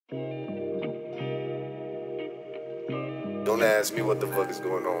Don't ask me what the fuck is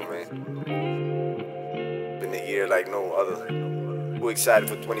going on, man. Been a year like no other. We're excited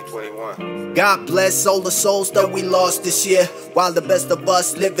for 2021. God bless all the souls that we lost this year, while the best of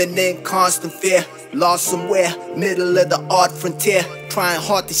us living in constant fear. Lost somewhere, middle of the art frontier, trying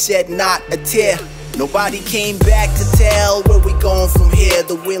hard to shed not a tear. Nobody came back to tell where we going from here.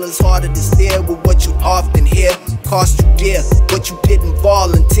 The wheel is harder to steer with what you often hear. Cost you dear, but you didn't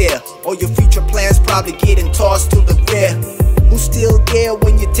volunteer. All your future plans probably getting tossed to the rear. Who's still there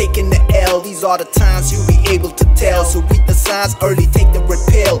when you're taking the L? These are the times you'll be able to tell. So read the signs early, take the red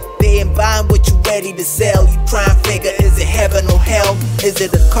pill. They ain't buying what you ready to sell. You try and figure, is it heaven or hell? Is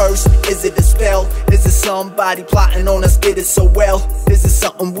it a curse? Is it a spell? Is it somebody plotting on us, did it so well? Is it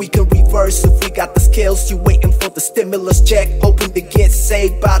something we can reverse if we got the skills? You waiting for the stimulus check, hoping to get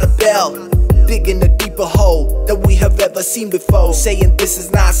saved by the bell. Digging a deeper hole than we have ever seen before, saying this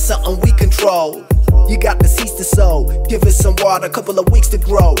is not something we control. You got the seeds to sow, give it some water, a couple of weeks to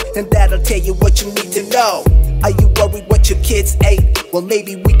grow, and that'll tell you what you need to know. Are you worried what your kids ate? Well,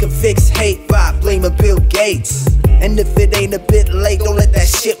 maybe we can fix hate by blaming Bill Gates. And if it ain't a bit late, don't let that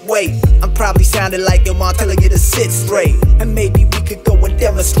shit wait. I'm probably sounding like your mom telling you to sit straight. And maybe we could go and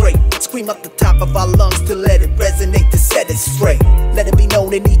demonstrate, scream up the top of our lungs to let it resonate, to set it straight. Let it be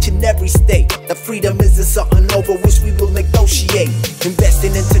known in each and every state that freedom isn't something over which we will negotiate.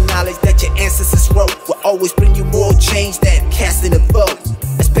 Investing into knowledge that your ancestors wrote will always bring you more change than casting a vote,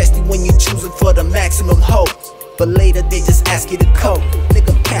 especially when you're choosing for the maximum hope. But later they just ask you to cope.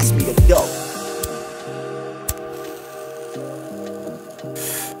 Nigga, pass me the dope.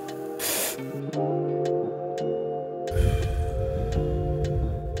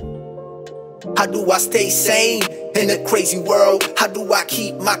 How do I stay sane in a crazy world? How do I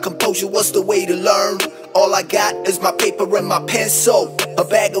keep my composure? What's the way to learn? All I got is my paper and my pencil, a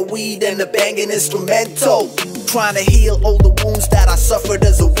bag of weed and a banging instrumental. Trying to heal all the wounds that I suffered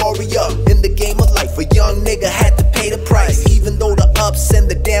as a warrior. In the game of life, a young nigga had to pay the price, even though the ups and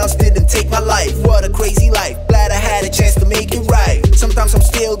the downs didn't take my life. What a crazy life, glad I had a chance to make it right. Sometimes I'm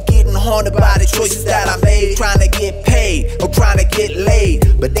still getting haunted by the choices that I made, trying to get paid or trying to get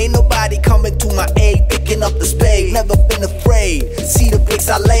laid. But ain't nobody coming to my aid, picking up the spade. Never been afraid, see the bricks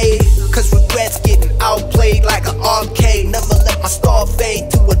I laid, cause regrets getting outplayed like an arcade. Never let my star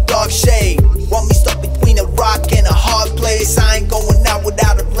fade to a dark shade. Want me stuck between a rock and a hard place? I ain't going out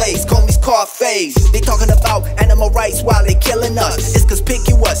without a blaze, call me Scarface. They talking about animal rights while they killing us. It's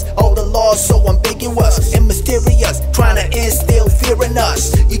conspicuous, all the laws so ambiguous and mysterious, trying to instill fear in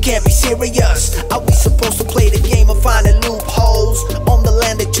us. You can't be serious. Are we supposed to play the game of finding loopholes on the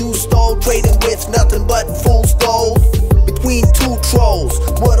land that you stole, trading with nothing but fool's gold? Between two trolls,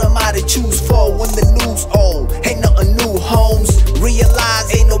 what am I to choose for when the news old? Ain't nothing new, homes. Realize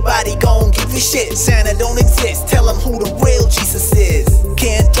ain't nobody gon' give a shit. Santa don't exist, tell them who the real Jesus is.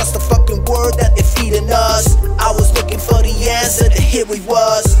 Can't trust the fucking word that they're feeding us. I was looking for the answer, and here he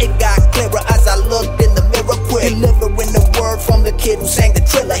was. It got clearer as I looked in the mirror quick, delivering the word from the kid who sang the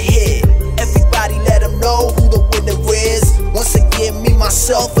Triller hit. Everybody let him know who the winner is. Once again, me,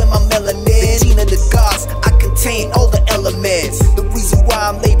 myself, and my melanin. The gene of the gods, I contain all the elements. The reason why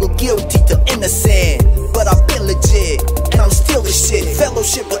I'm labeled guilty to innocent, but I've been legit, and I'm still the shit.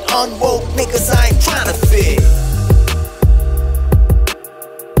 Fellowship with unwoke niggas, I ain't tryna fit.